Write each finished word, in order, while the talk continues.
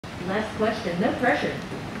Last question, no pressure.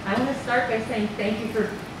 I want to start by saying thank you for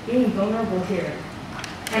being vulnerable here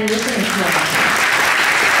and listening to us.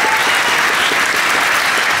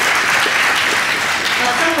 A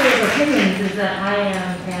summary of opinions is that I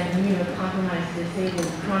am an immunocompromised,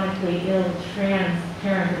 disabled, chronically ill, trans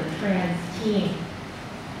parent of a trans teen.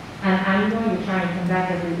 And I'm going to try and come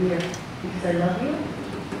back every year because I love you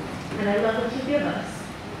and I love what you give us.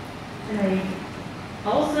 And I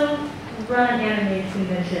also run an animated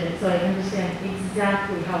convention, so I understand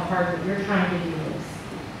exactly how hard what you're trying to do is.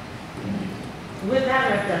 With that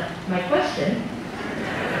wrapped up, my question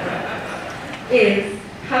is,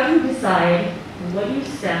 how do you decide what you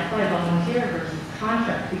staff by volunteer versus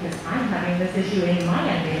contract? Because I'm having this issue in my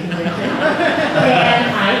animated convention, and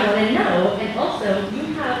I want to know. And also, you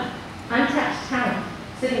have untapped talent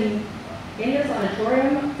sitting in this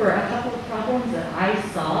auditorium for a couple of problems that I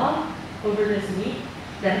saw over this week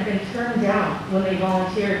that have been turned down when they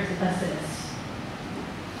volunteered to assist.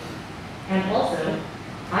 And also,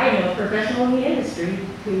 I know a professional in the industry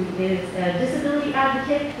who is a disability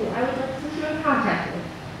advocate who I would like to put you in contact with.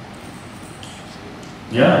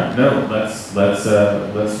 Yeah, no, let's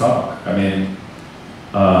talk. I mean,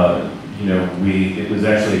 you know, it was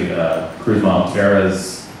actually Cruise Mom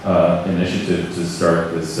Tara's initiative to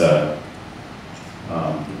start this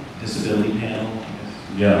disability panel.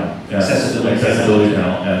 Yeah, accessibility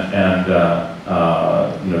panel, and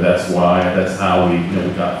you know, that's how we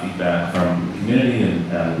got feedback from the community,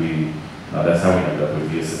 and that's how we ended up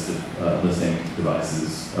with the assisted listening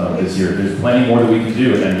devices this year. There's plenty more that we can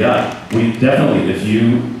do, and yeah, we definitely, if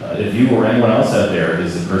you or anyone else out there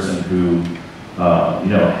is a person who you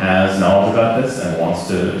know, has knowledge about this and wants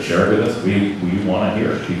to share it with us, we want to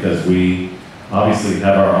hear it, because we obviously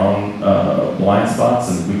have our own blind spots,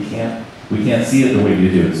 and we can't see it the way you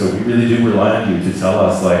do. So we really do rely on you to tell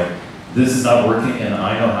us, like, this is not working and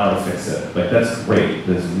I know how to fix it. Like, that's great.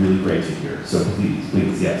 That's really great to hear. So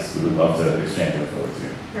please, yes, we would love to exchange info with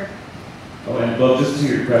you. Sure. Oh, and well, just to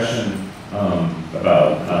your question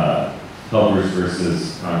about helpers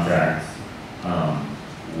versus contract,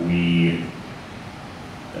 the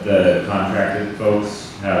contracted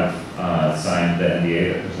folks have signed the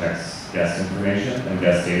NDA that protects guest information and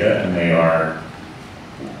guest data, and they are,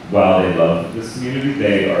 while they love this community,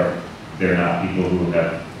 they're not people who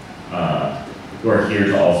are here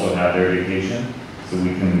to also have their vacation, so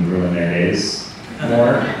we can ruin their days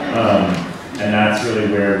more. And that's really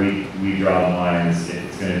where we draw the line. Is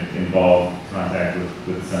it's going to involve contact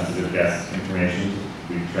with sensitive guest information.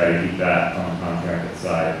 We try to keep that on the contracted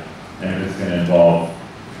side. And if it's going to involve,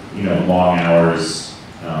 you know, long hours,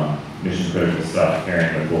 mission critical stuff,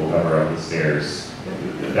 carrying the pool cover up the stairs,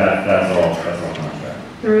 that's all contract.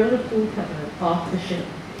 Throw the pool cover off the ship.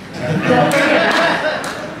 Don't forget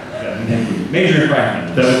that. Major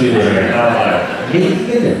requirement. That would be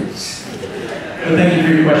Well, thank you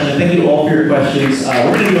for your question. Thank you all for your questions.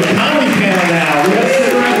 We're going to do a comedy panel now. We're going to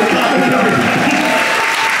sit around the comedy panel.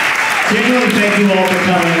 Genuinely, thank you all for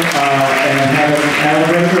coming, and have a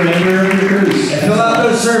great remainder of your cruise. And fill out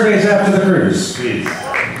those surveys after the cruise. Please.